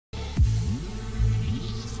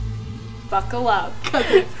buckle up. Because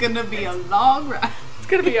it's gonna be a long ride. It's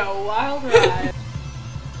gonna be a wild ride.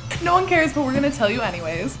 No one cares, but we're gonna tell you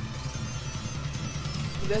anyways.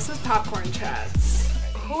 This is Popcorn Chats.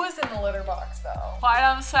 Who is in the litter box though? Quiet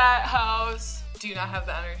on set, hoes. Do you not have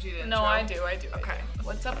the energy to intro? No, I do. Okay.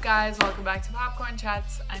 What's up, guys? Welcome back to Popcorn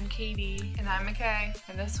Chats. I'm Katie. And I'm MICHAE.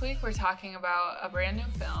 And this week we're talking about a brand new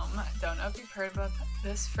film. Don't know if you've heard about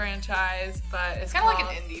this franchise, but it's kind of called,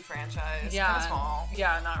 like an indie franchise. Yeah, kind of small.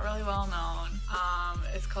 Yeah, not really well known.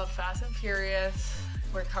 It's called Fast and Furious.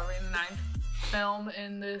 We're covering the 9th film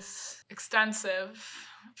in this extensive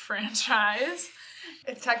franchise.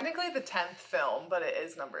 It's technically the 10th film, but it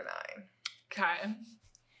is number 9. Okay.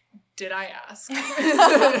 Did I ask?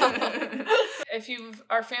 If you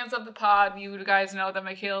are fans of the pod, you guys know that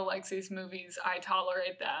Michaela likes these movies. I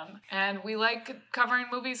tolerate them. And we like covering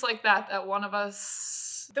movies like that one of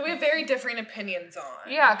us... that we have very different opinions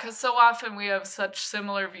on. Yeah, because so often we have such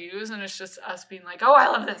similar views and it's just us being like, oh, I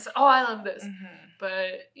love this. Oh, I love this. Mm-hmm.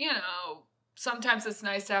 But, you know, sometimes it's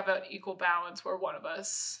nice to have an equal balance where one of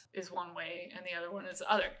us is one way and the other one is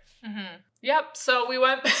the other. Mm-hmm. Yep, so we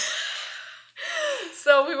went...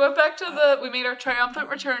 So we went back to we made our triumphant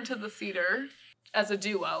return to the theater as a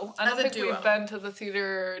duo. I don't think we've been to the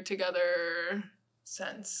theater together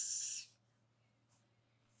since...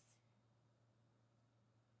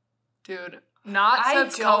 Dude, not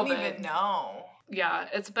since COVID. I don't even know. Yeah,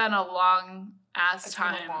 it's been a long ass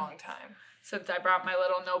time. It's been a long time. Since I brought my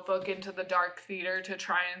little notebook into the dark theater to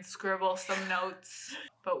try and scribble some notes.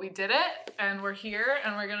 But we did it, and we're here,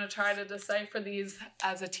 and we're gonna try to decipher these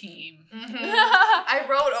as a team. Mm-hmm. I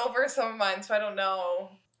wrote over some of mine, so I don't know.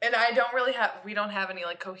 And we don't have any,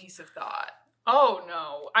 like, cohesive thought. Oh,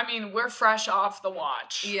 no. I mean, we're fresh off the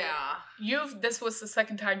watch. Yeah. This was the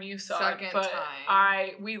second time you saw it, Second but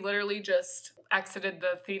time. We literally just exited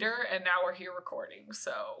the theater, and now we're here recording,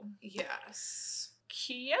 so. Yes.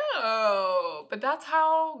 Cute. But that's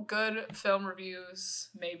how good film reviews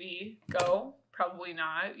maybe go. Probably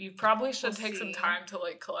not. You probably should take some time to,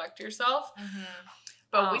 like, collect yourself. Mm-hmm.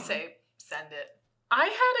 But we say send it. I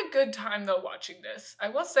had a good time though watching this. I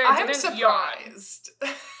will say I'm surprised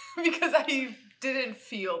because I didn't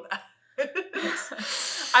feel that.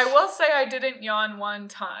 I will say I didn't yawn one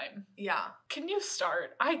time. Yeah. Can you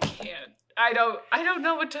start? I can't. I don't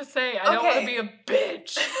know what to say. I don't want to be a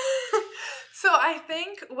bitch. So I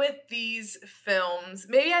think with these films,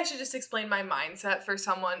 maybe I should just explain my mindset for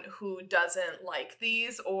someone who doesn't like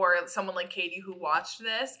these, or someone like Katie who watched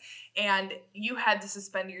this and you had to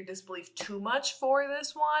suspend your disbelief too much for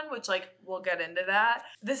this one, which, like, we'll get into that.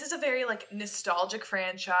 This is a very, like, nostalgic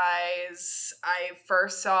franchise. I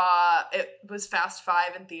first saw, it was Fast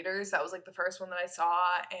 5 in theaters. That was, like, the first one that I saw,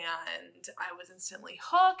 and I was instantly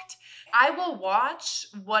hooked. I will watch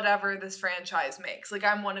whatever this franchise makes. Like,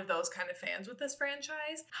 I'm one of those kind of fans with this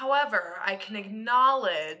franchise. However, I can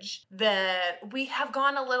acknowledge that we have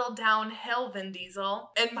gone a little downhill, Vin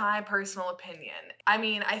Diesel, in my personal opinion. I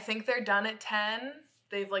mean, I think they're done at 10.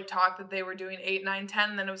 They've, like, talked that they were doing 8, 9, 10,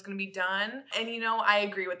 and then it was going to be done. And, you know, I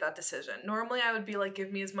agree with that decision. Normally, I would be like,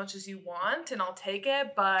 give me as much as you want, and I'll take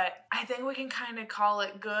it. But I think we can kind of call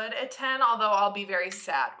it good at 10, although I'll be very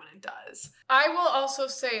sad when it does. I will also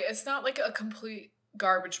say it's not like a complete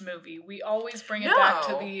garbage movie. We always bring it back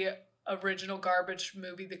to the original garbage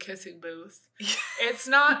movie, The Kissing Booth. It's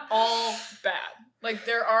not all bad. Like,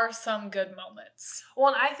 there are some good moments.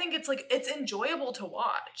 Well, and I think it's, like, it's enjoyable to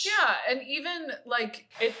watch. Yeah, and even, like,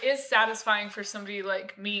 it is satisfying for somebody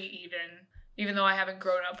like me, even though I haven't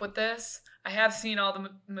grown up with this. I have seen all the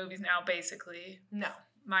movies now, basically. No.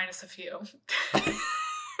 Minus a few.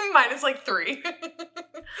 Minus, like, 3.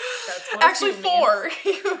 That's what actually 4.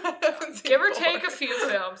 Give or take a few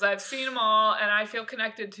films. I've seen them all, and I feel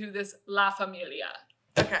connected to this La Familia.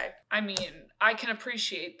 Okay. I mean, I can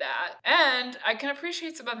appreciate that. And I can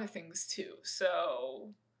appreciate some other things, too. So,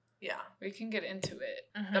 yeah. We can get into it.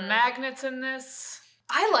 Mm-hmm. The magnets in this...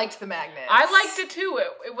 I liked the magnets. I liked it, too.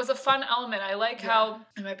 It was a fun element. I like how...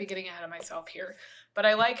 I might be getting ahead of myself here. But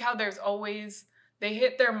I like how there's always... They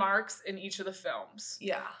hit their marks in each of the films.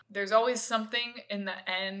 Yeah. There's always something in the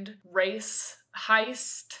end. Race,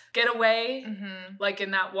 heist, getaway. Mm-hmm. Like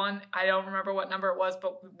in that one, I don't remember what number it was,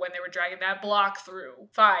 but when they were dragging that block through.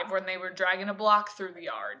 5, when they were dragging a block through the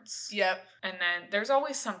yards. Yep. And then there's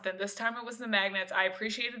always something. This time it was the magnets. I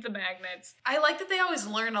appreciated the magnets. I like that they always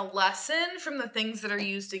learn a lesson from the things that are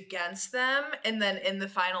used against them, and then in the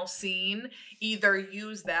final scene, either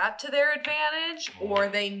use that to their advantage or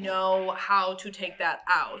they know how to take that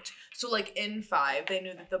out. So, like, in 5, they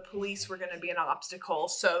knew that the police were going to be an obstacle,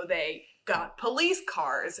 so they got police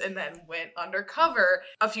cars and then went undercover,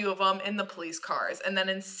 a few of them in the police cars. And then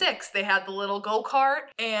in 6, they had the little go-kart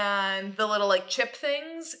and the little like chip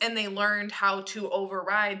things, and they learned how to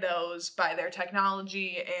override those by their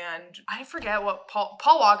technology. And I forget what Paul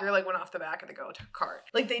Walker like went off the back of the go-kart.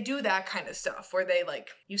 Like they do that kind of stuff where they like,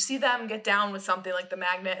 you see them get down with something like the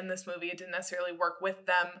magnet in this movie. It didn't necessarily work with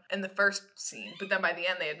them in the first scene, but then by the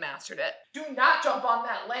end they had mastered it. Do not jump on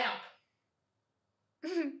that lamp.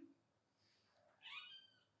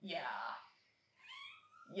 Yeah.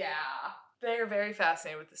 They're very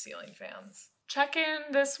fascinated with the ceiling fans.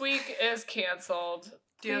 Check-in this week is canceled.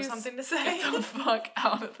 Do you have something to say? Get the fuck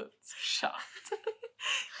out of the shot.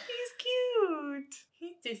 He's cute.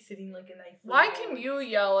 He's just sitting like a nice little Why can you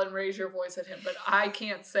yell and raise your voice at him, but I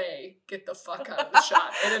can't say, get the fuck out of the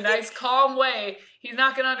shot in a nice, calm way? He's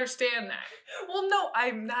not going to understand that. Well, no,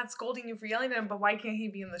 I'm not scolding you for yelling at him, but why can't he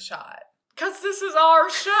be in the shot? Because this is our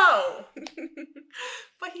show.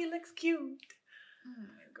 But he looks cute. Oh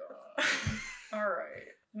my god. All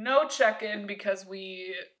right. No check-in because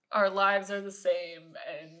our lives are the same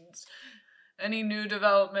and any new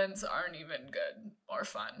developments aren't even good or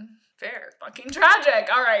fun. Fair. Fucking tragic.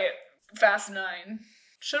 All right. Fast 9.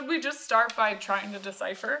 Should we just start by trying to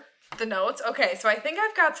decipher the notes? Okay, so I think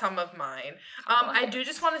I've got some of mine. I do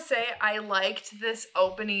just want to say I liked this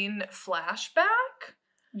opening flashback.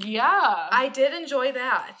 Yeah. I did enjoy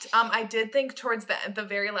that. I did think towards the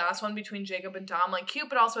very last one between Jacob and Dom, like cute,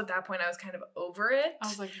 but also at that point I was kind of over it. I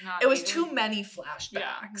was like, it was too many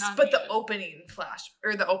flashbacks. But the opening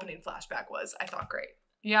flashback was, I thought, great.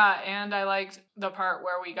 Yeah, and I liked the part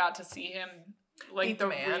where we got to see him, like beat the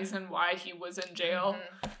reason why he was in jail.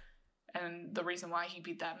 And the reason why he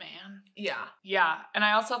beat that man. Yeah. Yeah. And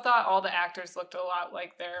I also thought all the actors looked a lot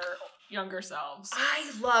like their younger selves.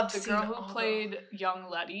 I loved the girl who played young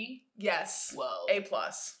Letty. Yes. Whoa. A+.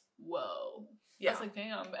 Whoa. Yeah. I was like,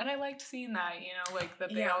 damn. And I liked seeing that, like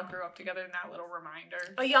that they all grew up together in that little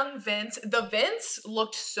reminder. A young Vince. The Vince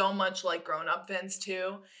looked so much like grown-up Vince,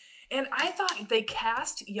 too. And I thought they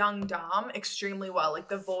cast young Dom extremely well. Like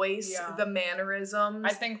the voice, the mannerisms.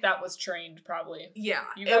 I think that was trained probably. Yeah.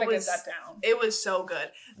 You gotta get that down. It was so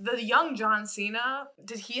good. The young John Cena,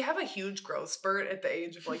 did he have a huge growth spurt at the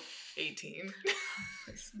age of like 18?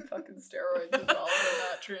 Some fucking steroids involved in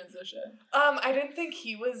that transition. I didn't think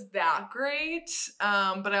he was that great.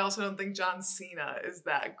 But I also don't think John Cena is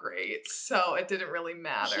that great. So it didn't really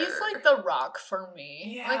matter. He's like The Rock for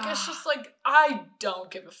me. Yeah. Like it's just like, I don't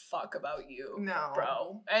give a fuck about you. No.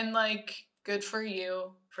 Bro. And like, good for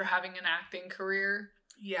you for having an acting career.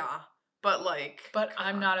 Yeah. But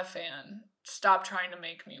I'm not a fan. Stop trying to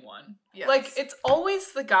make me one. Yes. Like, it's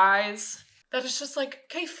always the guys that it's just like,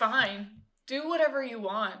 okay, fine. Do whatever you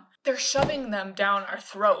want. They're shoving them down our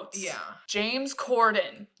throats. Yeah. James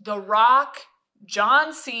Corden, The Rock,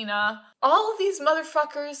 John Cena, all of these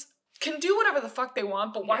motherfuckers can do whatever the fuck they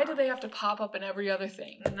want, but why do they have to pop up in every other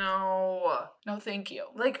thing? No, thank you.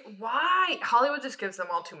 Like, why? Hollywood just gives them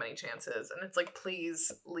all too many chances, and it's like,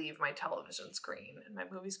 please leave my television screen and my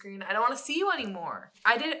movie screen. I don't want to see you anymore.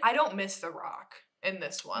 I don't miss The Rock in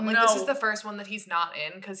this one. Like, this is the first one that he's not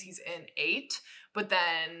in because he's in 8. But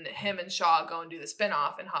then him and Shaw go and do the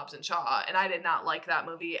spinoff in Hobbs and Shaw, and I did not like that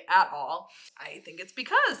movie at all. I think it's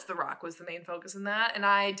because The Rock was the main focus in that, and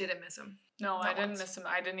I didn't miss him. No, I didn't miss him.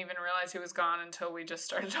 I didn't even realize he was gone until we just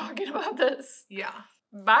started talking about this. Yeah.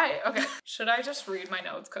 Bye. Okay. Should I just read my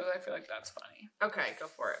notes? Because I feel like that's funny. Okay, go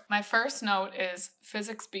for it. My first note is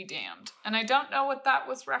physics be damned. And I don't know what that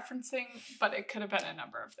was referencing, but it could have been a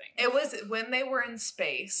number of things. It was when they were in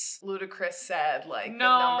space, Ludacris said, like, the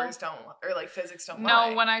numbers don't, or like physics don't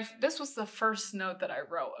lie. No, this was the first note that I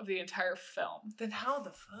wrote of the entire film. Then how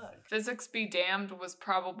the fuck? Physics be damned was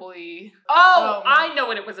probably... Oh, I know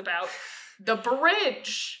what it was about. The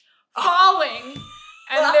bridge falling,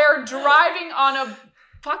 and they're driving on a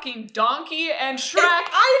fucking donkey and Shrek.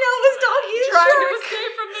 I know it was donkey and trying Shrek. to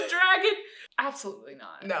escape from the dragon. Absolutely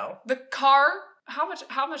not. No. The car, how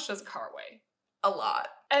much does a car weigh? A lot.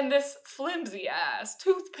 And this flimsy ass,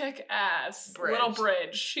 toothpick ass, little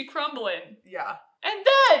bridge, she crumbling. Yeah. And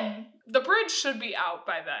then the bridge should be out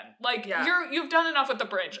by then. Like, you've done enough with the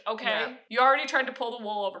bridge, okay? Yeah. You already tried to pull the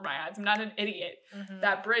wool over my eyes. I'm not an idiot. Mm-hmm.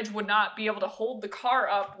 That bridge would not be able to hold the car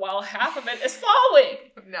up while half of it is falling.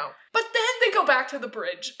 No. But then they go back to the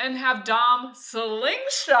bridge and have Dom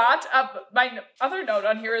slingshot up. My other note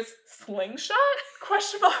on here is slingshot? ?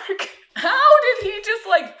 How did he just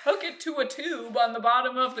like hook it to a tube on the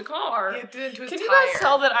bottom of the car? He hooked it into his tire. Can you guys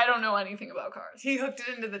tell that I don't know anything about cars? He hooked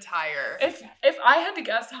it into the tire. If I had to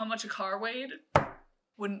guess how much a car weighed,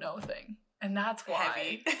 wouldn't know a thing. And that's why.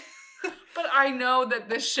 Heavy. But I know that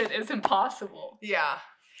this shit is impossible. Yeah.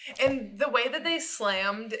 And the way that they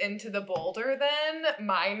slammed into the boulder then,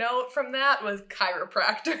 my note from that was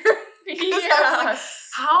chiropractor. Yes.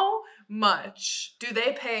 Like, how much do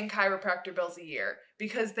they pay in chiropractor bills a year?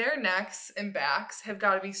 Because their necks and backs have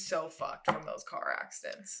got to be so fucked from those car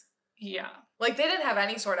accidents. Yeah. Like, they didn't have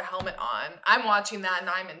any sort of helmet on. I'm watching that and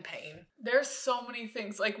I'm in pain. There's so many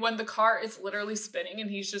things. Like, when the car is literally spinning and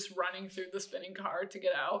he's just running through the spinning car to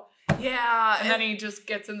get out. Yeah. And then he just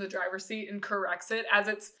gets in the driver's seat and corrects it as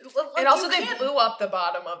it's... Like, and also they blew up the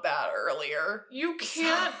bottom of that earlier. You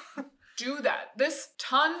can't do that. This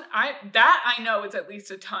ton, I know it's at least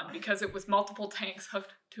a ton because it was multiple tanks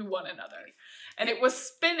hooked to one another. And it was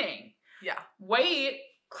spinning. Yeah. Weight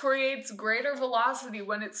creates greater velocity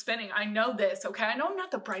when it's spinning. I know this, okay? I know I'm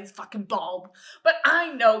not the brightest fucking bulb, but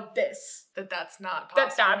I know this. That's not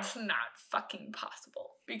possible. That's not fucking possible.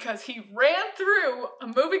 Because he ran through a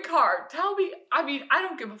movie car. Tell me, I mean, I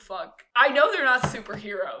don't give a fuck. I know they're not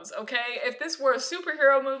superheroes, okay? If this were a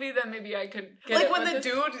superhero movie, then maybe I could get like it. When the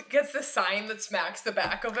dude gets the sign that smacks the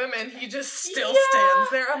back of him and he just still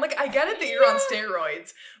stands there. I'm like, I get it that you're on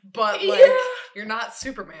steroids, but like, you're not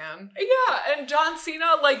Superman. Yeah, and John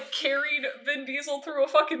Cena like carried Vin Diesel through a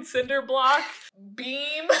fucking cinder block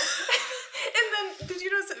beam. And then, did you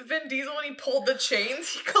notice that Vin Diesel, when he pulled the chains,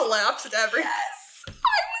 he collapsed everything? Yes. I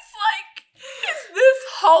was like, is this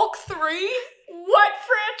Hulk 3? What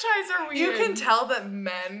franchise are we in? You can tell that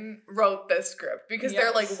men wrote this script because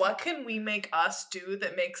they're like, what can we make us do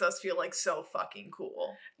that makes us feel like so fucking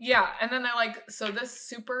cool? Yeah, and then they're like, so this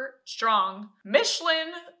super strong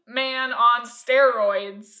Michelin man on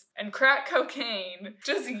steroids and crack cocaine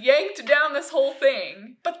just yanked down this whole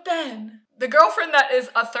thing. But then the girlfriend that is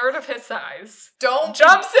a third of his size jumps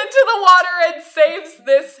into the water and saves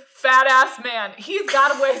this fat ass man. He's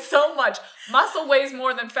got to weigh so much. Muscle weighs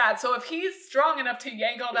more than fat. So if he's strong enough to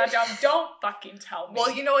yank all that down, don't fucking tell me.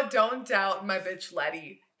 Well, you know what? Don't doubt my bitch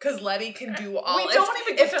Letty. Because Letty can do all. We don't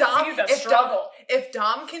even get to see the struggle. If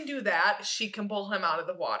Dom can do that, she can pull him out of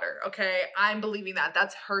the water. Okay, I'm believing that.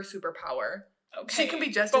 That's her superpower. Okay, she can be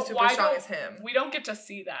just as super strong as him. We don't get to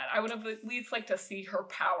see that. I would have at least liked to see her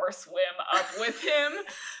power swim up with him,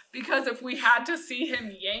 because if we had to see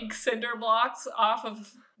him yank cinder blocks off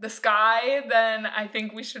of the sky, then I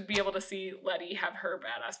think we should be able to see Letty have her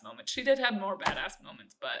badass moment. She did have more badass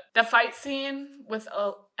moments, but the fight scene with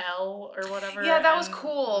L or whatever. Yeah, that was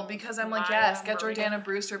cool because I'm like, yes, get Jordana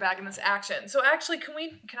Brewster back in this action. So actually, can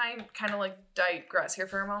I kind of like digress here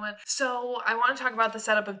for a moment? So I want to talk about the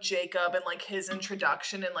setup of Jacob and like his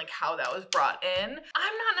introduction and like how that was brought in. I'm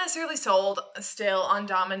not necessarily sold still on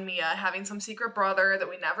Dom and Mia having some secret brother that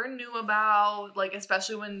we never knew about, like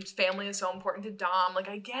especially when family is so important to Dom. Like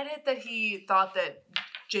I get it that he thought that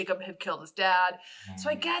Jacob had killed his dad. So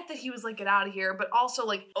I get that he was like, get out of here. But also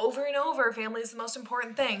like over and over, family is the most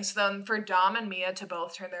important thing. So then for Dom and Mia to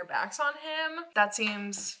both turn their backs on him, that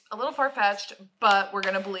seems a little far-fetched, but we're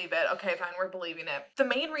going to believe it. Okay, fine, we're believing it. The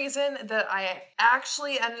main reason that I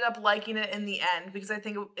actually ended up liking it in the end, because I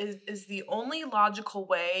think it is the only logical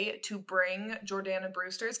way to bring Jordana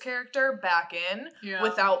Brewster's character back in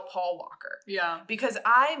without Paul Walker. Yeah. Because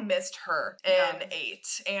I missed her in 8.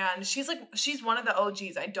 And she's one of the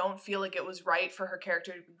OGs. I don't feel like it was right for her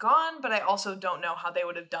character to be gone, but I also don't know how they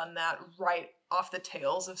would have done that right off the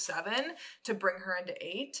tails of 7 to bring her into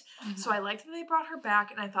 8. Mm-hmm. So I liked that they brought her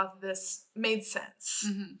back, and I thought that this made sense.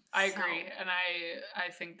 Mm-hmm. I agree. And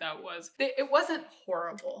I think that it wasn't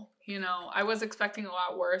horrible. You know, I was expecting a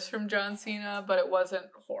lot worse from John Cena, but it wasn't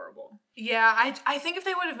horrible. Yeah, I think if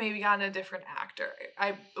they would have maybe gotten a different actor,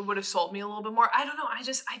 it would have sold me a little bit more. I don't know.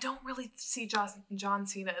 I don't really see John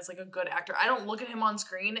Cena as like a good actor. I don't look at him on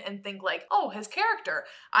screen and think like, oh, his character.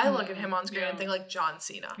 I look at him on screen and think like John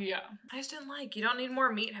Cena. Yeah. I just didn't like, you don't need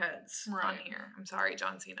more meatheads on here. I'm sorry,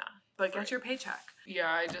 John Cena. But get your paycheck. Yeah,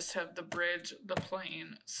 I just have the bridge, the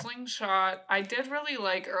plane, slingshot. I did really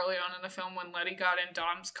like early on in the film when Letty got in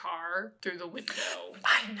Dom's car through the window.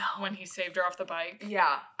 I know. When he saved her off the bike.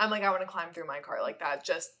 Yeah. I'm like, I want to climb through my car like that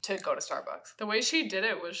just to go to Starbucks. The way she did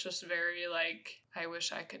it was just very like, I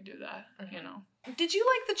wish I could do that, you know. Did you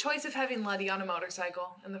like the choice of having Letty on a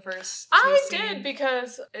motorcycle in the first I did,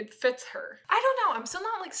 because it fits her. I don't know. I'm still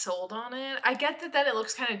not like sold on it. I get that then it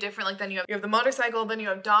looks kind of different. Like then you have the motorcycle, then you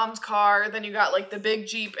have Dom's car, then you got like the big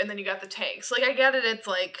Jeep, and then you got the tanks. Like I get it. It's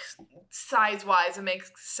like size-wise, it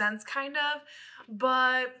makes sense kind of.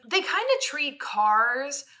 But they kind of treat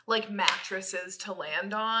cars like mattresses to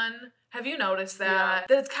land on. Have you noticed that? Yeah.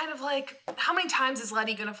 That it's kind of like, how many times is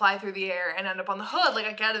Letty gonna fly through the air and end up on the hood? Like,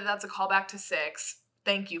 I get it, that's a callback to 6.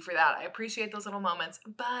 thank you for that. I appreciate those little moments.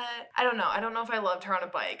 But I don't know. I don't know if I loved her on a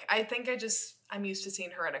bike. I think I'm used to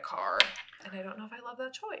seeing her in a car. And I don't know if I love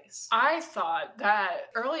that choice. I thought that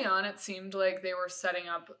early on it seemed like they were setting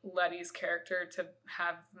up Letty's character to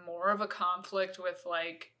have more of a conflict with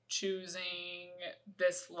like choosing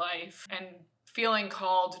this life and feeling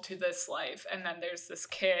called to this life. And then there's this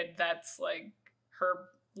kid that's like her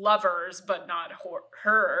lover's but not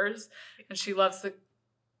hers. And she loves the...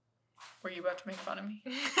 Were you about to make fun of me?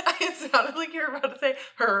 It sounded like you were about to say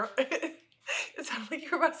her. It sounded like you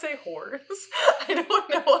were about to say horse. I don't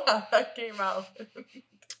know how that came out.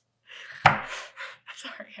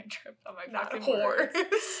 Sorry, I tripped on my Not fucking horse.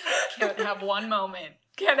 words. Can't have one moment.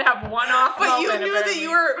 Can't have one off but moment. But you knew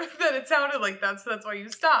apparently. that it sounded like that's why you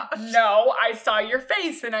stopped. No, I saw your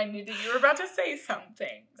face and I knew that you were about to say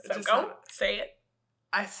something. So go, say it.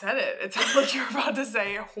 I said it. It sounded like you were about to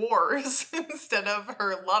say horse instead of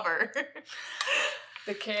her lover.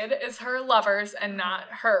 The kid is her lover's and not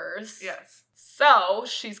hers. Yes. So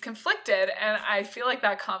she's conflicted, and I feel like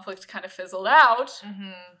that conflict kind of fizzled out,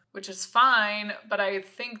 which is fine, but I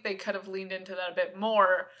think they could have leaned into that a bit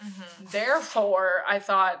more. Therefore, I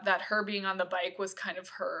thought that her being on the bike was kind of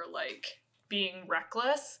her, like, being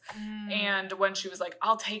reckless. And when she was like,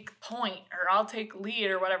 I'll take point or I'll take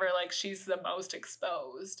lead or whatever, like she's the most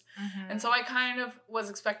exposed. And so I kind of was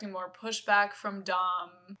expecting more pushback from Dom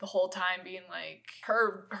the whole time, being like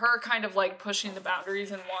her kind of like pushing the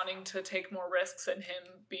boundaries and wanting to take more risks, and him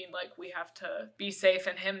being like, we have to be safe,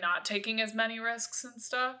 and him not taking as many risks and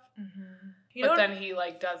stuff. But then he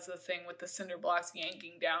like does the thing with the cinder blocks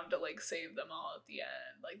yanking down to like save them all at the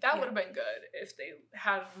end. Like that would have been good if they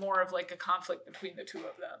had more of like a conflict between the two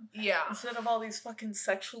of them. Yeah. Instead of all these fucking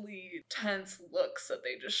sexually tense looks that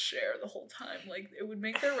they just share the whole time. Like it would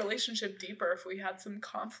make their relationship deeper if we had some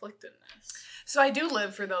conflict in this. So I do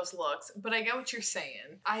live for those looks, but I get what you're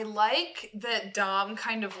saying. I like that Dom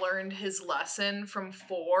kind of learned his lesson from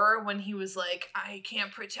 4 when he was like, I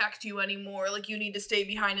can't protect you anymore. Like you need to stay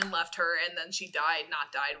behind, and left her, and then she died,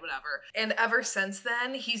 not died, whatever. And ever since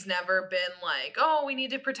then, he's never been like, oh, we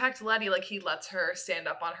need to protect Letty. Like he lets her stand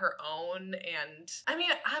up on her own. And I mean,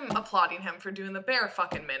 I'm applauding him for doing the bare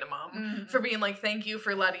fucking minimum, for being like, thank you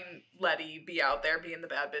for letting Letty be out there being the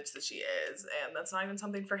bad bitch that she is. And that's not even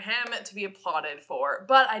something for him to be applauded for.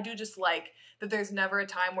 But I do just like that there's never a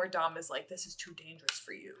time where Dom is like, this is too dangerous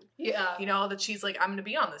for you. Yeah. You know, that she's like, I'm gonna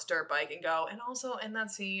be on this dirt bike and go. And also in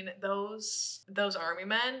that scene, those army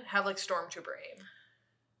men have like stormtrooper aim.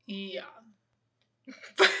 Yeah.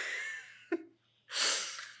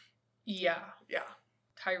 Yeah. Yeah.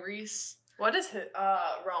 Tyrese. What is his,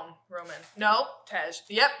 Roman. No, Tej.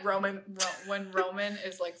 Yep, Roman. When Roman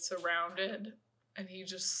is like surrounded and he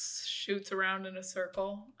just shoots around in a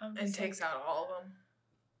circle. And takes out all of them.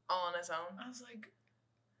 All on his own. I was like,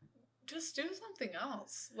 just do something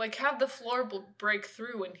else. Like, have the floor break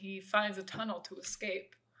through and he finds a tunnel to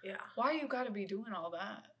escape. Yeah. Why you gotta be doing all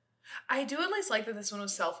that? I do at least like that this one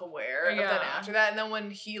was self-aware. Yeah. Then after that, and then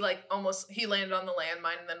when he like he landed on the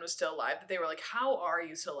landmine and then was still alive, they were like, how are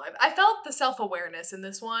you still alive? I felt the self-awareness in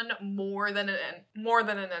this one more than in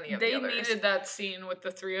any of the others. They needed that scene with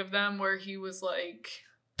the 3 of them where he was like,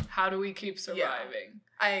 how do we keep surviving?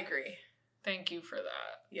 Yeah, I agree. Thank you for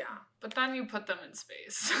that. Yeah. But then you put them in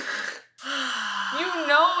space. You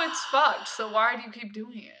know it's fucked, so why do you keep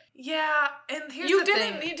doing it? Yeah, and here's the thing. You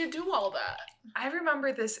didn't need to do all that. I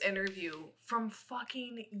remember this interview from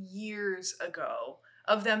fucking years ago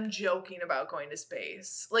of them joking about going to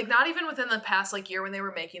space. Like, not even within the past, like, year when they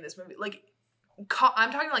were making this movie. Like,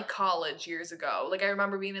 I'm talking, like, college years ago. Like, I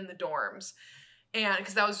remember being in the dorms. And,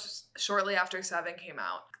 because that was shortly after 7 came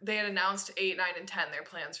out. They had announced 8, 9, and 10, their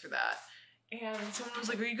plans for that. And someone was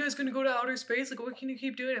like, are you guys going to go to outer space? Like, what can you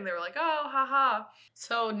keep doing? And they were like, oh, haha.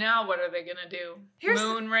 So now what are they going to do?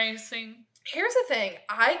 Moon racing? Here's the thing.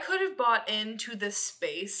 I could have bought into the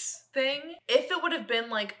space thing if it would have been,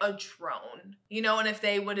 like, a drone. You know, and if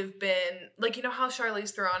they would have been, like, you know how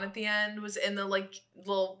Charlize Theron at the end was in the, like,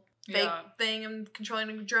 little fake thing and controlling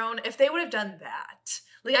a drone? If they would have done that.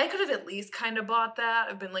 Like, I could have at least kind of bought that.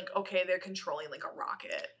 I've been like, okay, they're controlling, like, a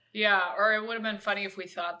rocket. Yeah, or it would have been funny if we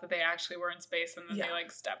thought that they actually were in space and then they,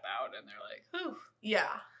 like, step out and they're like, whew. Yeah.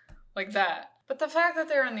 Like that. But the fact that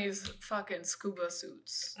they're in these fucking scuba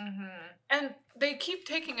suits. And they keep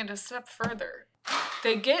taking it a step further.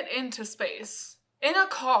 They get into space in a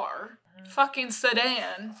car, fucking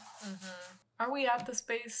sedan. Are we at the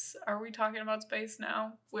space? Are we talking about space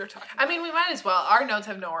now? We're talking about I mean, we might as well. Our notes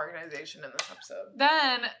have no organization in this episode.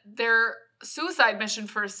 Then their suicide mission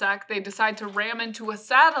for a sec, they decide to ram into a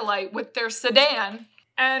satellite with their sedan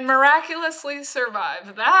and miraculously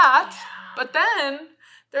survive that. Yeah. But then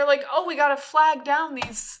they're like, oh, we gotta flag down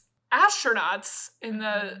these astronauts in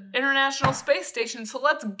the International Space Station, so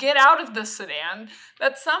let's get out of the sedan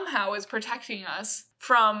that somehow is protecting us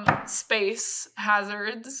from space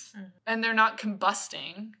hazards, and they're not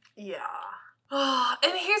combusting. Yeah. Oh,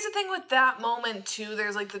 and here's the thing with that moment, too.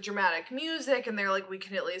 There's, like, the dramatic music, and they're like, we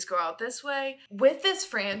can at least go out this way. With this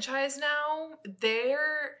franchise now,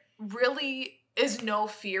 there really is no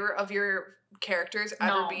fear of your characters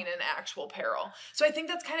ever being in actual peril. So I think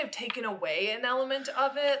that's kind of taken away an element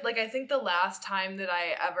of it. Like, I think the last time that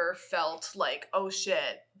I ever felt like, oh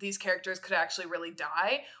shit, these characters could actually really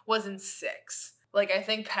die was in 6. Like, I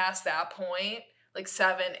think past that point, like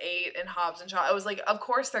 7, 8, and Hobbs and Shaw, I was like, of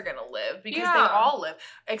course they're gonna live, because they all live,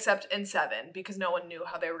 except in 7, because no one knew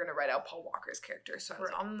how they were gonna write out Paul Walker's character, so I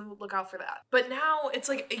was on the lookout for that. But now, it's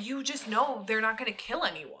like, you just know they're not gonna kill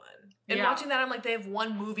anyone. And watching that, I'm like, they have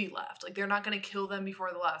 1 movie left. Like, they're not going to kill them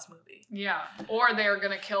before the last movie. Yeah. Or they're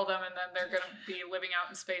going to kill them and then they're going to be living out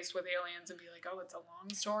in space with aliens and be like, oh, it's a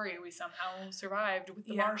long story. We somehow survived with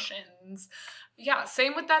the Martians. Yeah.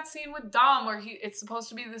 Same with that scene with Dom where it's supposed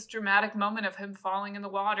to be this dramatic moment of him falling in the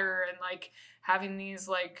water and, like, having these,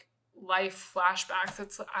 like, life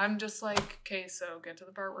flashbacks. I'm just like, okay, so get to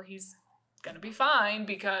the part where he's gonna be fine,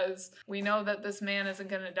 because we know that this man isn't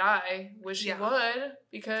gonna die. Wish he would,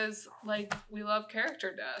 because, like, we love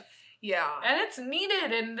character death. Yeah. And it's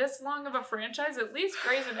needed in this long of a franchise, at least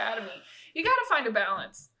Grey's Anatomy. You gotta find a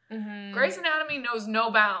balance. Grey's Anatomy knows no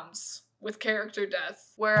bounds with character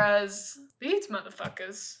death, whereas these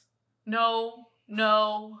motherfuckers know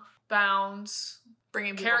no bounds.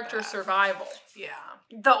 Bringing character back. Survival. Yeah.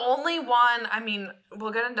 The only one, I mean,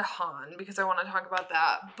 we'll get into Han because I want to talk about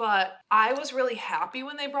that, but I was really happy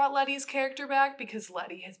when they brought Letty's character back, because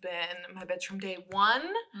Letty has been my bitch from day 1.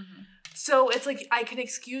 So it's like, I can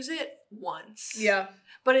excuse it once. Yeah.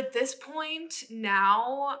 But at this point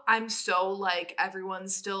now, I'm so like,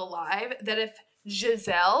 everyone's still alive, that if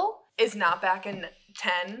Giselle is not back in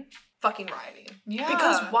 10, fucking rioting. Yeah.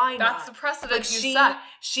 Because why not? That's the precedent like,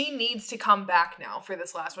 she needs to come back now for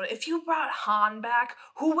this last one. If you brought Han back,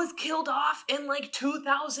 who was killed off in, like,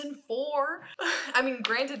 2004. I mean,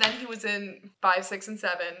 granted, then he was in 5, 6, and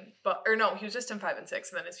 7. Or no, he was just in 5 and 6,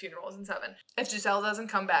 and then his funeral was in 7. If Giselle doesn't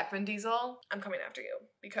come back, Vin Diesel, I'm coming after you.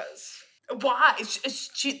 Because why?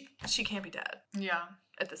 She can't be dead. Yeah.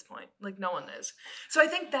 At this point. Like, no one is. So I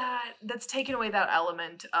think that's taken away that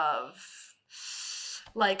element of,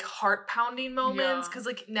 like, heart-pounding moments, because,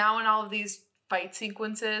 like, now in all of these fight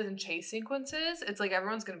sequences and chase sequences, it's like,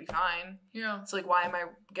 everyone's gonna be fine. Yeah. It's like, why am I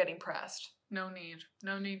getting pressed? No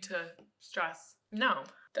need to stress. No.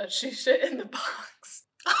 Does she shit in the box?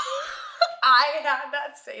 I had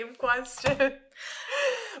that same question.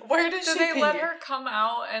 Where does she pee? Do they let her come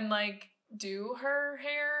out and, like, do her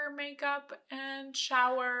hair, makeup, and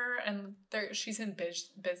shower, and she's in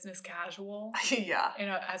business casual. Yeah.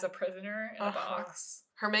 As a prisoner in a box.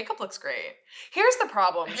 Her makeup looks great. Here's the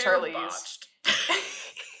problem, Charlize.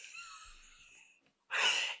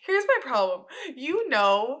 Here's my problem. You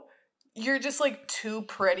know, you're just, like, too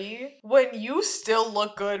pretty when you still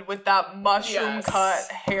look good with that mushroom cut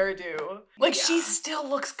hairdo. Like, she still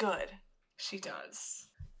looks good. She does.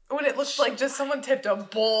 When it looks like just someone tipped a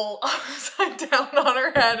bowl upside down on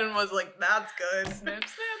her head and was like, that's good. Snip,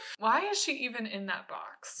 snip. Why is she even in that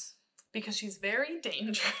box? Because she's very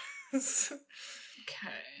dangerous.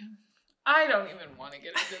 Okay. I don't even want to get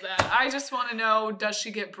into that. I just want to know, does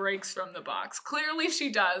she get breaks from the box? Clearly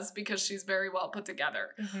she does, because she's very well put together.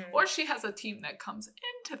 Or she has a team that comes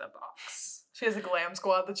into the box. She has a glam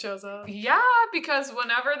squad that shows up. Yeah, because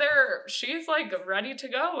whenever she's, like, ready to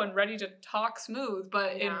go and ready to talk smooth,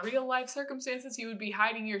 but in real life circumstances, you would be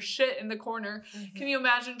hiding your shit in the corner. Can you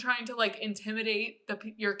imagine trying to, like, intimidate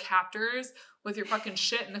your captors with your fucking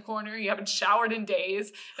shit in the corner? You haven't showered in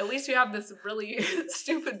days. At least you have this really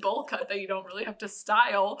stupid bowl cut that you don't really have to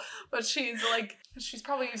style, but she's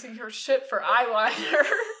probably using her shit for eyeliner.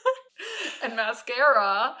 And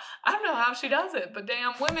mascara. I don't know how she does it, but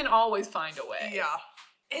damn, women always find a way. Yeah.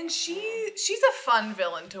 And she's a fun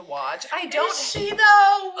villain to watch. Is she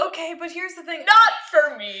though? Okay, but here's the thing. Not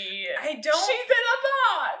for me. She's in a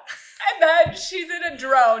box. And then she's in a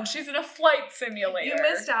drone. She's in a flight simulator. You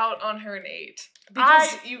missed out on her Nate.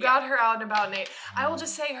 Because you got her out and about Nate. I will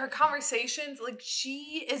just say her conversations, like,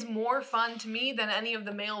 she is more fun to me than any of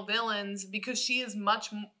the male villains, because she's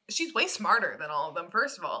way smarter than all of them,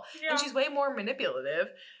 first of all. Yeah. And she's way more manipulative.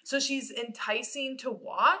 So she's enticing to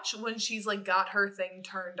watch when she's, like, got her thing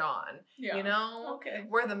turned on. Yeah. You know? Okay.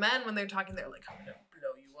 Where the men, when they're talking, they're like, I'm gonna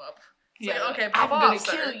blow you up. It's like, okay, pop off, I'm gonna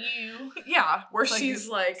sir. kill you. Yeah, where she's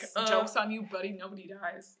like, joke's on you, buddy, nobody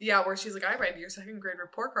dies. Yeah, where she's like, I read your second grade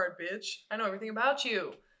report card, bitch. I know everything about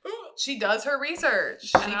you. She does her research.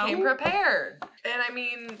 She came prepared. And I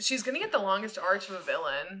mean, she's gonna get the longest arc of a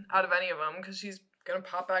villain out of any of them, because she's gonna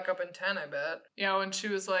pop back up in 10, I bet. Yeah, when she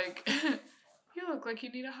was like, you look like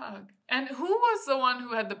you need a hug. And who was the one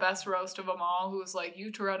who had the best roast of them all? Who was like,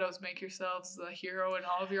 you Torettos make yourselves the hero in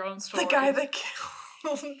all of your own stories. The guy that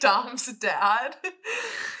killed Dom's dad.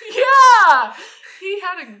 Yeah! He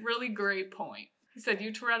had a really great point. He said,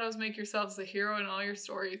 you Torettos make yourselves the hero in all your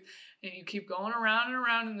stories, and you keep going around and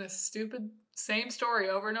around in this stupid same story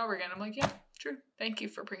over and over again. I'm like, yeah, true. Thank you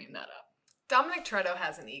for bringing that up. Dominic Toretto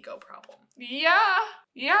has an ego problem. Yeah.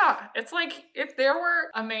 It's like if there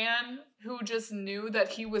were a man who just knew that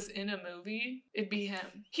he was in a movie, it'd be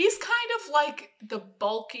him. He's kind of like the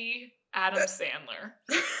bulky Adam Sandler.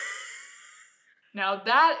 Now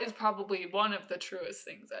that is probably one of the truest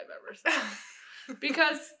things I've ever said.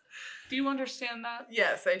 Because, do you understand that?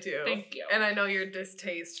 Yes, I do. Thank you. And I know your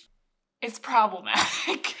distaste. It's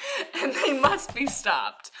problematic, and they must be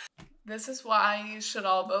stopped. This is why you should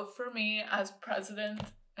all vote for me as president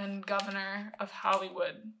and governor of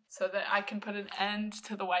Hollywood, so that I can put an end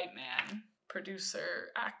to the white man. Producer,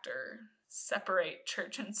 actor, separate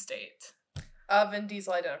church and state. Vin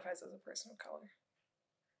Diesel identifies as a person of color.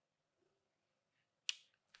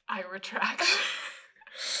 I retract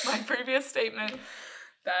my previous statement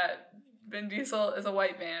that Vin Diesel is a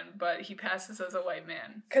white man, but he passes as a white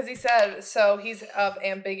man. Because he said, so he's of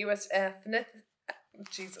ambiguous ethnicity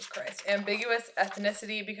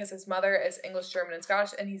because his mother is English, German, and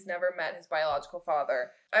Scottish, and he's never met his biological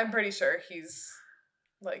father. I'm pretty sure he's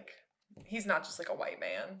not just like a white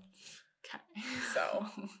man. Okay. So,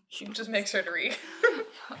 just make sure to read.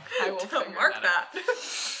 I will figure mark that.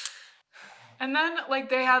 And then, like,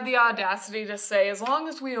 they had the audacity to say, as long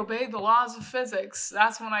as we obey the laws of physics,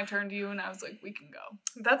 that's when I turned to you and I was like, we can go.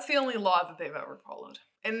 That's the only law that they've ever followed.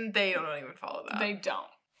 And they don't even follow that. They don't.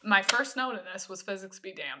 My first note in this was physics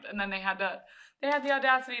be damned. And then they had the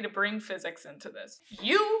audacity to bring physics into this.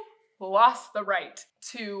 You lost the right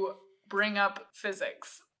to bring up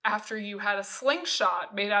physics after you had a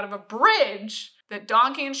slingshot made out of a bridge that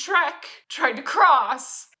Donkey and Shrek tried to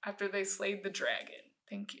cross after they slayed the dragon.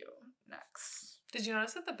 Thank you. Next. Did you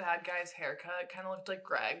notice that the bad guy's haircut kind of looked like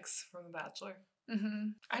Greg's from The Bachelor? Mm-hmm.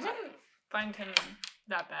 I didn't find him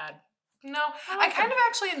that bad. No, I kind of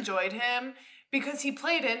actually enjoyed him because he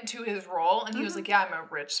played into his role and he was like, yeah, I'm a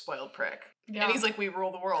rich, spoiled prick. Yeah. And he's like, we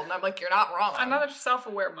rule the world. And I'm like, you're not wrong. Another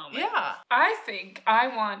self-aware moment. Yeah. I think I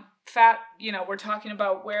want we're talking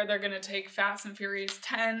about where they're going to take Fast and Furious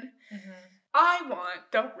 10. Mm-hmm.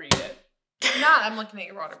 Don't read it. I'm looking at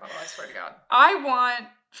your water bottle, I swear to God. I want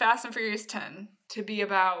Fast and Furious 10 to be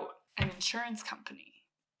about an insurance company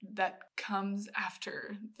that comes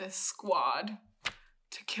after this squad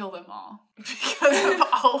to kill them all. Because of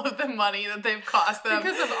all of the money that they've cost them.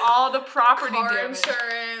 Because of all the property car damage.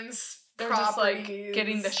 insurance. They're just like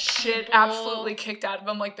getting the shit absolutely kicked out of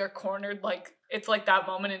them. Like they're cornered. Like it's like that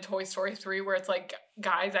moment in Toy Story 3 where it's like,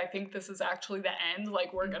 guys, I think this is actually the end.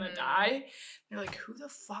 Like we're gonna die. They're like, who the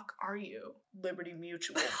fuck are you? Liberty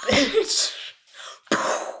Mutual, bitch.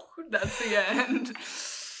 That's the end.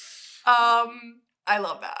 I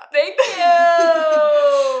love that. Thank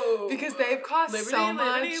you. Because they've cost so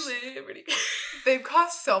much. Liberty. They've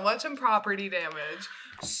cost so much in property damage,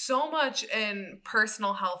 so much in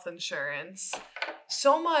personal health insurance,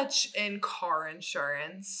 so much in car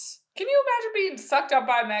insurance. Can you imagine being sucked up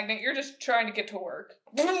by a magnet? You're just trying to get to work.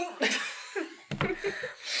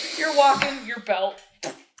 You're walking, your belt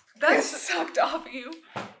that's sucked off you.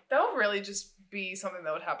 That would really just be something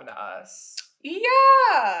that would happen to us.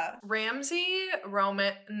 Yeah. Ramsey,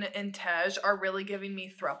 Roman, and Tej are really giving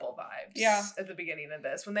me throuple vibes. Yeah. At the beginning of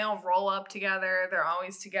this. When they all roll up together, they're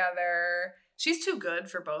always together. She's too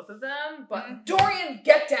good for both of them, but Dorian,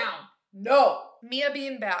 get down. No. Mia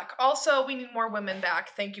being back. Also, we need more women back.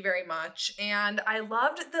 Thank you very much. And I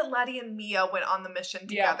loved that Letty and Mia went on the mission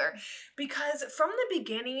together. Yeah. Because from the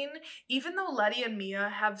beginning, even though Letty and Mia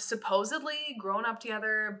have supposedly grown up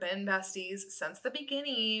together, been besties since the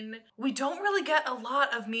beginning, we don't really get a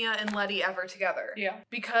lot of Mia and Letty ever together. Yeah.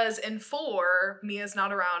 Because in 4, Mia's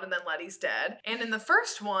not around and then Letty's dead. And in the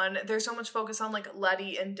first one, there's so much focus on like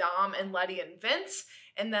Letty and Dom and Letty and Vince.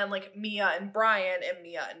 And then, like, Mia and Brian and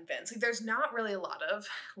Mia and Vince. Like, there's not really a lot of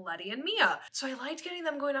Letty and Mia. So I liked getting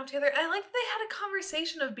them going off together. And I liked that they had a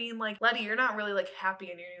conversation of being like, Letty, you're not really like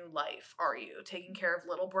happy in your new life, are you? Taking care of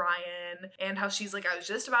little Brian. And how she's like, I was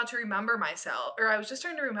just about to remember myself, or I was just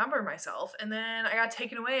starting to remember myself. And then I got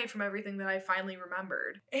taken away from everything that I finally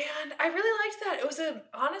remembered. And I really liked that. It was an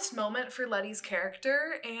honest moment for Letty's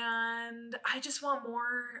character. And I just want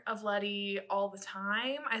more of Letty all the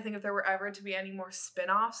time. I think if there were ever to be any more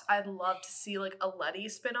spin-offs, I'd love to see like a Letty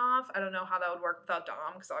spin-off. I don't know how that would work without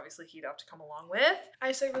Dom, because obviously he'd have to come along with.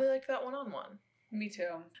 I really liked that one-on-one. Me too.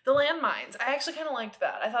 The landmines. I actually kind of liked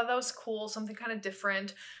that. I thought that was cool, something kind of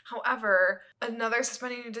different. However, another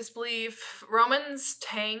suspending your disbelief. Roman's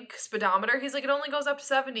tank speedometer, he's like, it only goes up to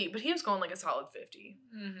 70, but he was going like a solid 50.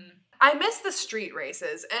 Mm-hmm. I miss the street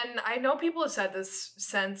races, and I know people have said this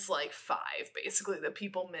since like 5, basically, that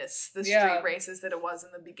people miss the street races that it was in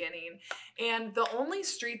the beginning. And the only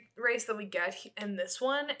street race that we get in this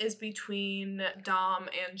one is between Dom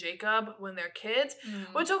and Jacob when they're kids,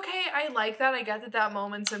 which, okay, I like that. I get that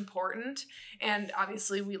moment's important, and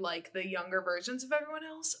obviously we like the younger versions of everyone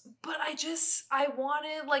else, but I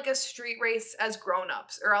wanted like a street race as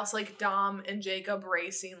grown-ups, or else like Dom and Jacob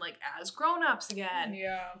racing like as grown-ups again.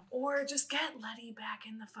 Yeah. Or just get Letty back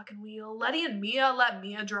in the fucking wheel. Letty and Mia, let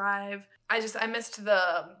Mia drive. I missed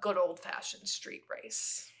the good old-fashioned street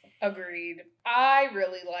race. Agreed. I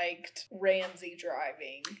really liked Ramsey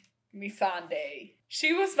driving Missandei.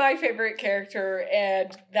 She was my favorite character,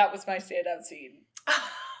 and that was my standout scene.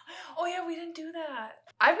 Oh yeah, we didn't do that.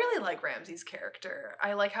 I really like Ramsey's character.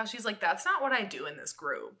 I like how she's like, that's not what I do in this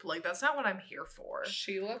group. Like, that's not what I'm here for.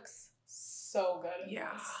 She looks so good in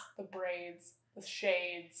this. The braids, the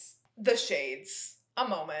shades. The shades. A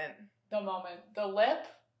moment. The lip.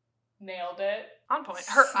 Nailed it. On point.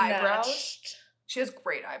 Her eyebrows. She has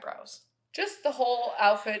great eyebrows. Just the whole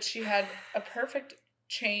outfit. She had a perfect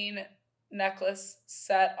chain necklace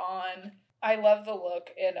set on. I love the look,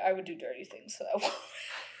 and I would do dirty things to that woman.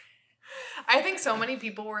 I think so many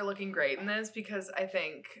people were looking great in this, because I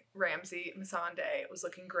think Ramsey Missandei was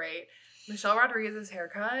looking great. Michelle Rodriguez's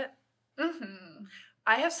haircut. Mm-hmm.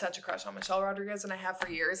 I have such a crush on Michelle Rodriguez, and I have for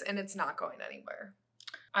years, and it's not going anywhere.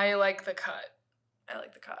 I like the cut.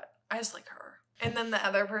 I just like her. And then the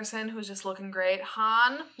other person who's just looking great,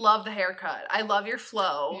 Han, love the haircut. I love your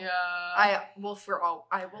flow. Yeah. I will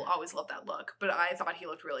always love that look, but I thought he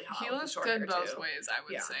looked really hot. He looks good both ways, I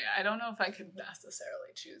would say. I don't know if I could necessarily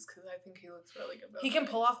choose, because I think he looks really good both ways. He can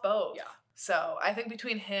pull off both. Yeah. So I think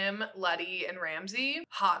between him, Letty, and Ramsey,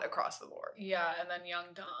 hot across the board. Yeah, and then young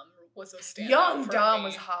Dom was a standout. Young Dom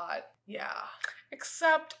was hot. Yeah.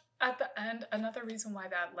 Except at the end, another reason why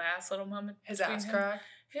that last little moment, his ass crack.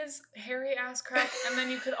 His hairy ass crack, and then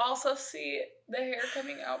you could also see the hair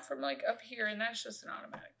coming out from like up here, and that's just an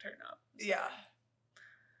automatic turn up. So yeah.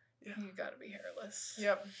 You gotta be hairless.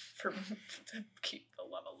 Yep. To keep the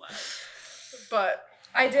love alive. But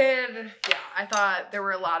I thought there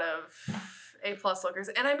were a lot of A+ lookers.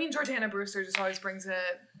 And I mean, Jordana Brewster just always brings it.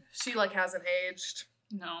 She like hasn't aged.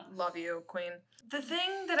 No. Love you, queen. The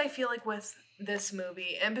thing that I feel like with this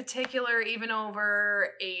movie, in particular, even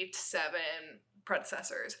over 8, 7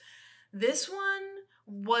 predecessors, this one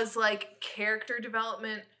was like character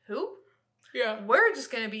development. Yeah. We're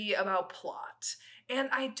just going to be about plot. And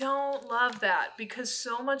I don't love that, because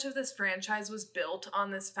so much of this franchise was built on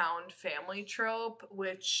this found family trope,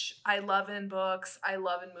 which I love in books, I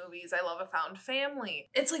love in movies, I love a found family.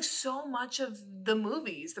 It's like so much of the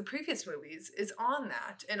movies, the previous movies, is on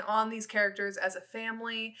that, and on these characters as a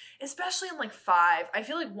family, especially in like 5. I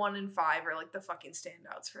feel like 1 and 5 are like the fucking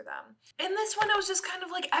standouts for them. In this one, it was just kind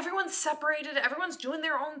of like everyone's separated, everyone's doing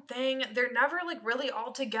their own thing, they're never like really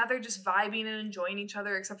all together just vibing and enjoying each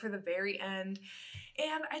other except for the very end.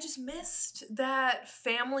 And I just missed that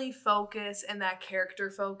family focus and that character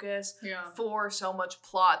focus for so much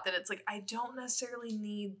plot that it's like, I don't necessarily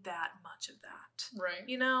need that much of that. Right.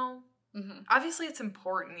 You know? Mm-hmm. Obviously, it's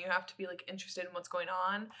important. You have to be like interested in what's going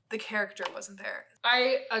on. The character wasn't there.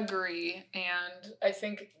 I agree. And I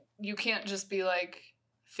think you can't just be like,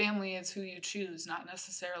 family is who you choose, not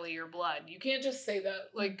necessarily your blood. You can't just say that.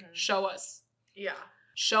 Like, show us. Yeah.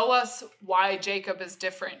 Show us why Jacob is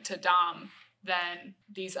different to Dom than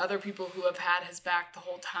these other people who have had his back the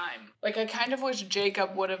whole time. Like, I kind of wish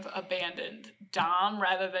Jacob would have abandoned Dom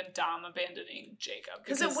rather than Dom abandoning Jacob.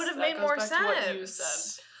 Because it would have made more sense. To what you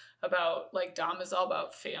said about, like, Dom is all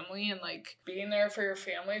about family and, like, being there for your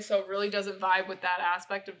family. So it really doesn't vibe with that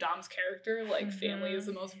aspect of Dom's character. Like, family is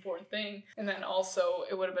the most important thing. And then also,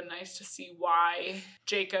 it would have been nice to see why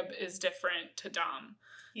Jacob is different to Dom.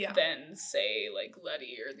 Yeah. Than, say, like,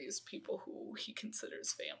 Letty or these people who he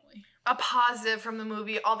considers family. A positive from the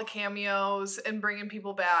movie, all the cameos and bringing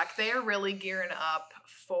people back. They are really gearing up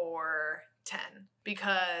for 10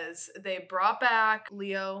 because they brought back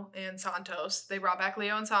Leo and Santos.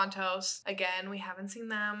 Again, we haven't seen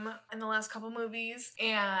them in the last couple movies.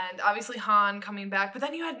 And obviously Han coming back. But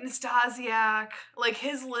then you had Nastasiak, like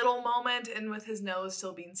his little moment, and with his nose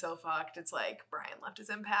still being so fucked, it's like Brian left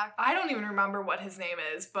his impact. I don't even remember what his name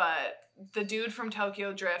is, but the dude from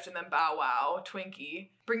Tokyo Drift and then Bow Wow,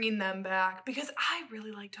 Twinkie, bringing them back because I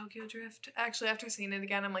really like Tokyo Drift. Actually, after seeing it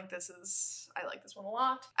again, I'm like, I like this one a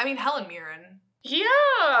lot. I mean, Helen Mirren.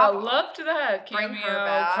 Yeah, loved that cameo. Bring her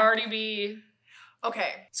back. Cardi B.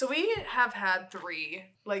 Okay, so we have had 3,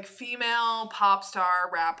 like, female pop star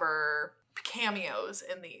rapper cameos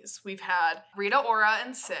in these. We've had Rita Ora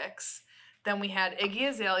in 6. Then we had Iggy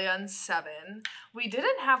Azalea in 7. We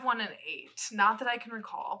didn't have one in 8, not that I can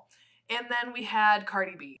recall. And then we had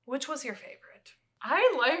Cardi B. Which was your favorite?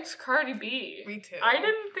 I liked Cardi B. Me too. I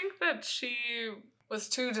didn't think that she was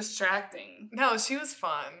too distracting. No, she was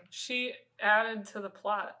fun. She added to the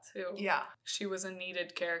plot, too. Yeah. She was a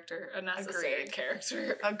needed character, a necessary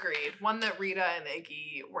character. Agreed. One that Rita and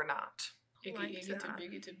Iggy were not.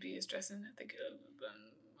 Iggy to be is dressing at the club.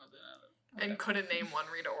 And couldn't name one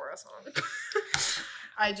Rita Ora song.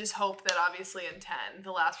 I just hope that obviously in 10,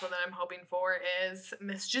 the last one that I'm hoping for is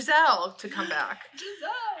Miss Giselle to come back.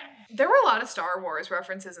 Giselle! There were a lot of Star Wars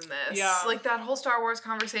references in this. Yeah. Like that whole Star Wars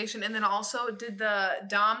conversation. And then also did the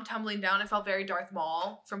Dom tumbling down, it felt very Darth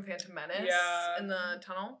Maul from Phantom Menace in the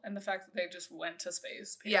tunnel. And the fact that they just went to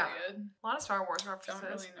space, period. Yeah. A lot of Star Wars references.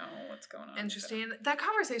 Don't really know what's going on. Interesting. That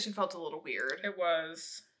conversation felt a little weird. It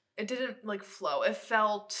was. It didn't, like, flow.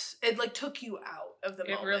 It, like, took you out of the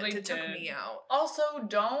moment. It really did. Took me out. Also,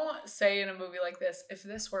 don't say in a movie like this, if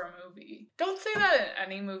this were a movie. Don't say that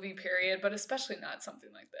in any movie, period, but especially not something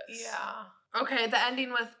like this. Yeah. Okay, the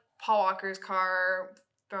ending with Paul Walker's car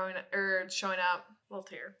showing up. Little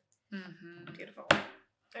tear. Mm-hmm. Beautiful.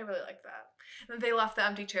 I really like that. And they left the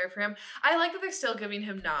empty chair for him. I like that they're still giving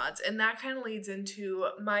him nods, and that kind of leads into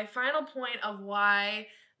my final point of why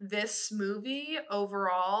this movie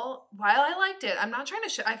overall, while I liked it, I'm not trying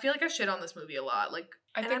to I feel like I shit on this movie a lot. Like,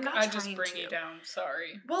 I think I just bring you down.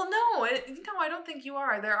 Sorry. Well, no, I don't think you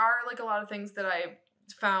are. There are, like, a lot of things that I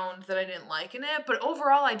found that I didn't like in it, but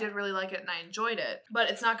overall I did really like it and I enjoyed it. But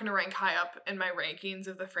it's not going to rank high up in my rankings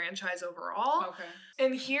of the franchise overall. Okay.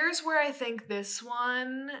 And here's where I think this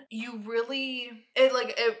one, it really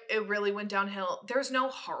went downhill. There's no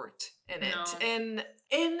heart in it. No.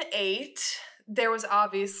 In 8, there was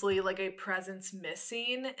obviously, like, a presence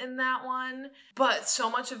missing in that one, but so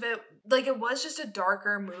much of it, like, it was just a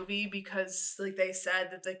darker movie because, like, they said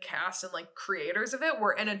that the cast and, like, creators of it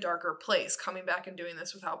were in a darker place coming back and doing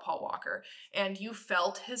this without Paul Walker, and you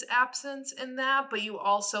felt his absence in that, but you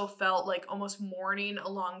also felt, like, almost mourning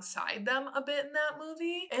alongside them a bit in that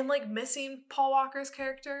movie, and, like, missing Paul Walker's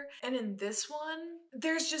character. And in this one,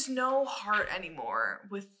 there's just no heart anymore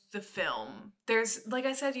with the film. There's, like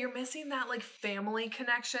I said, you're missing that, like, family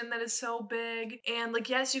connection that is so big. And, like,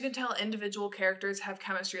 yes, you can tell individual characters have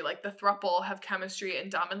chemistry, like the throuple have chemistry,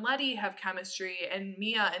 and Dom and Letty have chemistry, and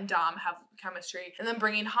Mia and Dom have chemistry, and then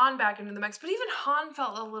bringing Han back into the mix. But even Han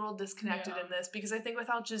felt a little disconnected in this, because I think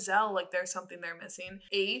without Giselle, like, there's something they're missing.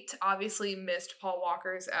 8 obviously missed Paul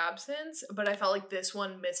Walker's absence, but I felt like this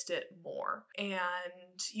one missed it more. And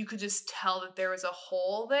you could just tell that there was a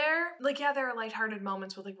hole there. Like, yeah, there are lighthearted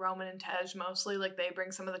moments with, like, Roman and Tej mostly, like, they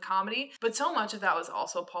bring some of the comedy, but so much of that was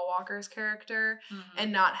also Paul Walker's character,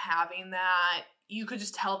 and not having that, you could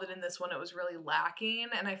just tell that in this one it was really lacking,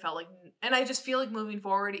 and I just feel like moving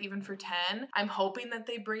forward, even for 10, I'm hoping that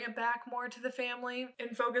they bring it back more to the family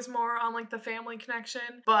and focus more on, like, the family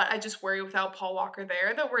connection, but I just worry without Paul Walker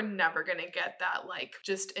there that we're never gonna get that, like,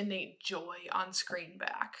 just innate joy on screen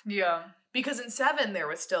back. Yeah. Because in 7, there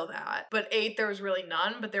was still that. But 8, there was really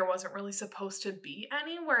none, but there wasn't really supposed to be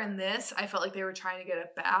any. Where in this, I felt like they were trying to get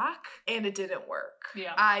it back, and it didn't work.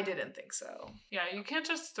 Yeah. I didn't think so. Yeah, you can't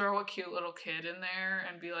just throw a cute little kid in there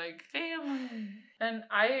and be like, family. And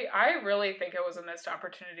I really think it was a missed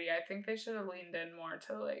opportunity. I think they should have leaned in more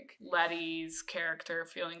to, like, Letty's character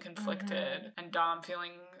feeling conflicted and Dom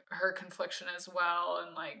feeling her confliction as well.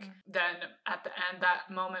 And like then at the end,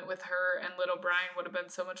 that moment with her and little Brian would have been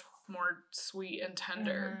so much more sweet and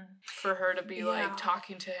tender for her to be like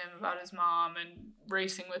talking to him about his mom and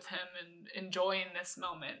racing with him and enjoying this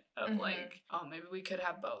moment of like, oh, maybe we could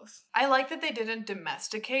have both. I like that they didn't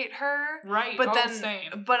domesticate her. Right. But then,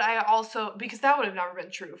 same. But I also, because that would have never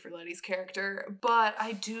been true for Letty's character, but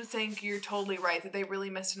I do think you're totally right that they really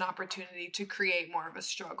missed an opportunity to create more of a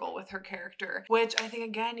struggle with her character, which I think,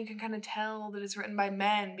 again, you can kind of tell that it's written by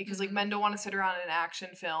men, because like men don't want to sit around an action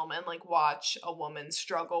film and like watch a woman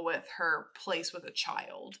struggle with her place with a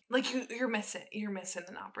child. Like you're missing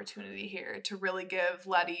an opportunity here to really give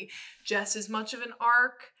Letty just as much of an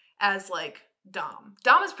arc as like Dom.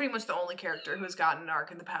 Dom is pretty much the only character who's gotten an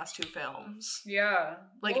arc in the past 2 films. Yeah.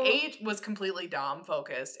 Like 8 was completely Dom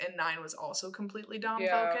focused and 9 was also completely Dom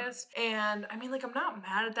focused. And I mean, like, I'm not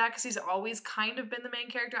mad at that because he's always kind of been the main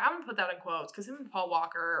character. I'm gonna put that in quotes because him and Paul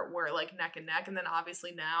Walker were like neck and neck. And then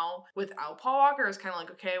obviously now without Paul Walker, it's kind of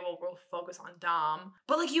like, okay, well, we'll focus on Dom.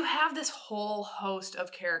 But like you have this whole host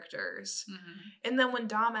of characters. And then when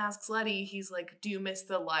Dom asks Letty, he's like, do you miss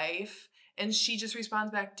the life? And she just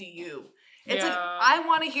responds back, do you? It's like, I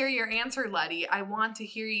want to hear your answer, Letty. I want to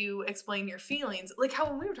hear you explain your feelings. Like how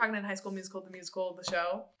when we were talking in High School Musical, the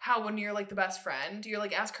show, how when you're like the best friend, you're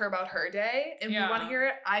like, ask her about her day and we want to hear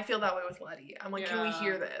it. I feel that way with Letty. I'm like, can we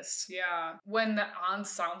hear this? Yeah. When the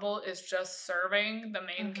ensemble is just serving the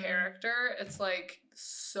main character, it's like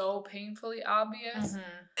so painfully obvious.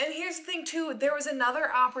 And here's the thing too, there was another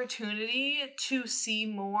opportunity to see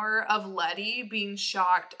more of Letty being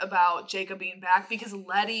shocked about Jacob being back because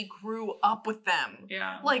Letty grew up with them.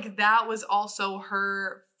 Yeah. Like that was also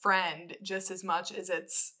her friend just as much as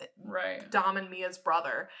it's Dom and Mia's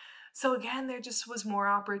brother. So again, there just was more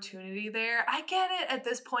opportunity there. I get it. At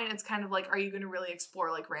this point, it's kind of like, are you going to really explore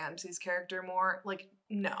like Ramsey's character more? Like,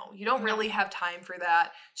 no, you don't really have time for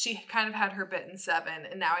that. She kind of had her bit in 7,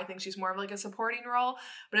 and now I think she's more of like a supporting role.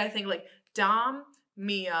 But I think like Dom,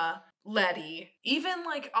 Mia, Letty, even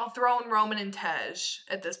like I'll throw in Roman and Tej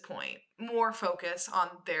at this point. More focus on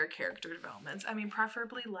their character developments. I mean,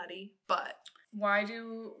 preferably Letty, but... Why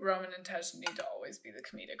do Roman and Tej need to always be the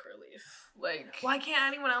comedic relief? Like, why can't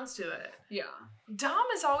anyone else do it? Yeah. Dom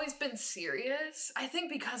has always been serious. I think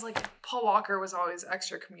because like Paul Walker was always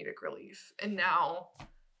extra comedic relief. And now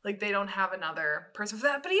like they don't have another person for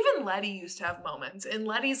that. But even Letty used to have moments. And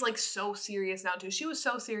Letty's like so serious now too. She was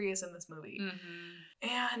so serious in this movie.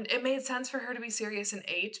 And it made sense for her to be serious in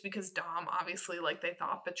 8 because Dom obviously, like, they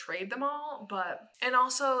thought betrayed them all. And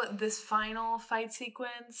also this final fight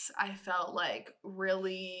sequence, I felt like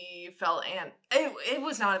really and it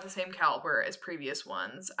was not at the same caliber as previous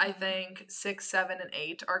ones. I think 6, 7, and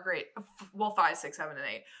 8 are great. Well, 5, 6, 7, and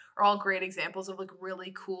 8 are all great examples of like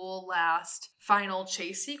really cool last final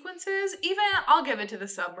chase sequences. Even I'll give it to the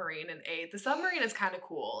submarine in 8. The submarine is kind of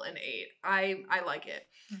cool in 8. I like it.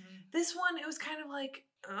 This one, it was kind of like,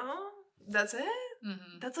 oh, that's it?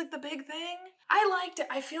 That's like the big thing? I liked it.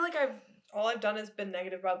 I feel like all I've done is been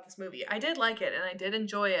negative about this movie. I did like it and I did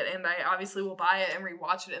enjoy it and I obviously will buy it and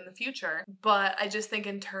rewatch it in the future. But I just think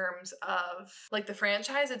in terms of like the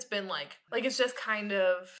franchise, it's been like it's just kind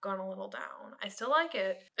of gone a little down. I still like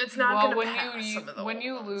it. It's not going to pass some of the when old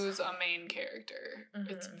you ones. lose a main character,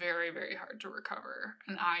 it's very, very hard to recover.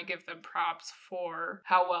 And I give them props for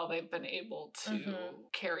how well they've been able to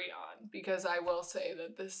carry on. Because I will say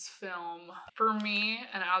that this film, for me,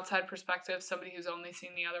 an outside perspective, somebody who's only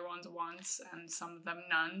seen the other ones once, and some of them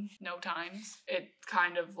no times, it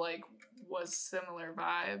kind of like was similar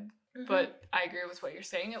vibe. But I agree with what you're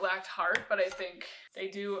saying. It lacked heart, but I think they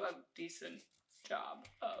do a decent job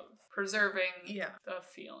of preserving the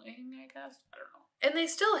feeling, I guess. I don't know. And they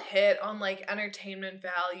still hit on like entertainment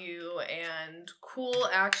value and cool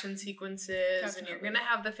action sequences. Definitely. And you're gonna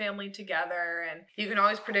have the family together, and you can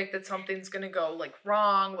always predict that something's gonna go like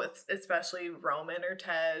wrong with especially Roman or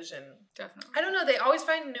Tej. And definitely, I don't know, they always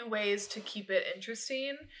find new ways to keep it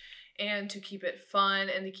interesting and to keep it fun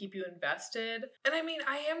and to keep you invested. And I mean,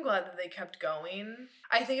 I am glad that they kept going.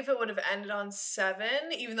 I think if it would have ended on 7,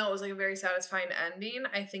 even though it was like a very satisfying ending,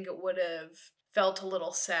 I think it would have felt a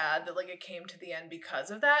little sad that like it came to the end because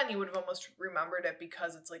of that, and you would have almost remembered it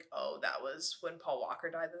because it's like, oh, that was when Paul Walker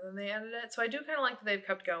died and then they ended it. So I do kind of like that they've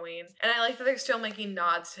kept going, and I like that they're still making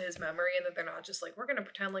nods to his memory and that they're not just like, we're gonna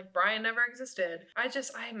pretend like Brian never existed. I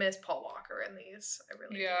miss Paul Walker in these. I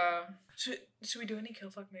really do. Should we do any Kill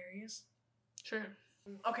Fuck Marries? Sure.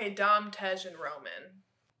 Okay, Dom, Tej, and Roman.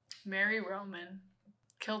 Marry Roman.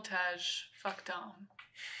 Kill Tej. Fuck Dom.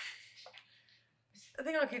 I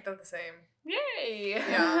think I'll keep that the same. Yay!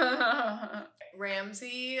 Yeah.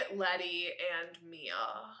 Ramsey, Letty, and Mia.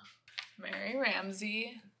 Marry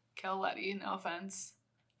Ramsey, kill Letty, no offense.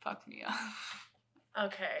 Fuck Mia.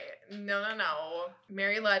 Okay. No.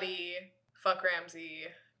 Marry Letty, fuck Ramsey,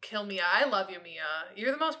 kill Mia. I love you, Mia.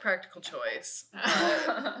 You're the most practical choice. But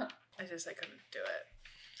I couldn't do it.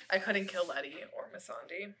 I couldn't kill Letty or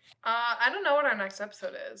Missandei. I don't know what our next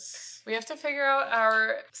episode is. We have to figure out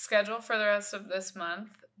our schedule for the rest of this month,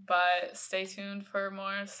 but stay tuned for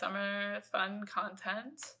more summer fun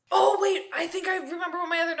content. Oh, wait. I think I remember what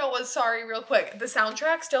my other note was. Sorry, real quick. The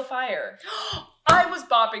soundtrack, still fire. I was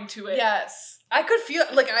bopping to it. Yes. I could feel,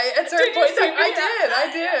 like, at certain points,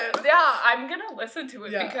 I did. Yeah, I'm gonna listen to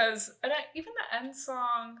it because, even the end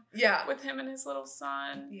song with him and his little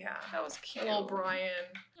son. Yeah. That was cute. Little Brian.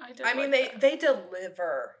 I mean, they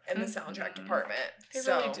deliver in the soundtrack department. They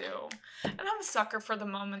really do. And I'm a sucker for the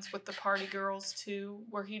moments with the party girls, too,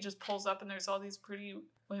 where he just pulls up and there's all these pretty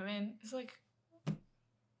women. He's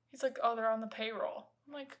like, oh, they're on the payroll.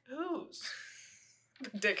 I'm like, whose?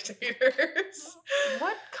 Dictators.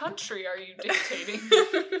 What country are you dictating?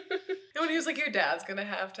 When he was like, your dad's gonna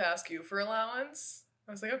have to ask you for allowance,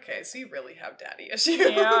 I was like, okay, so you really have daddy issues.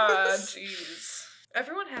 Yeah, jeez.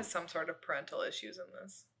 Everyone has some sort of parental issues in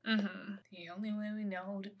this. Mm-hmm. The only way we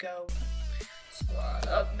know to go. Squad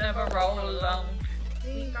up, never roll alone.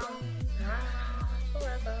 We go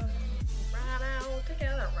forever. Ride out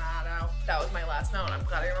together, ride out. That was my last note. I'm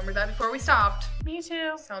glad I remembered that before we stopped. Me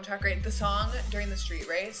too. Soundtrack great. The song during the street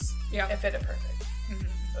race, it fit it perfect.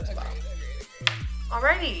 Mm-hmm. It was Agreed.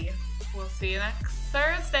 Alrighty. We'll see you next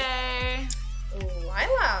Thursday.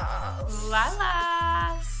 Lilas.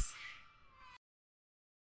 Lilas.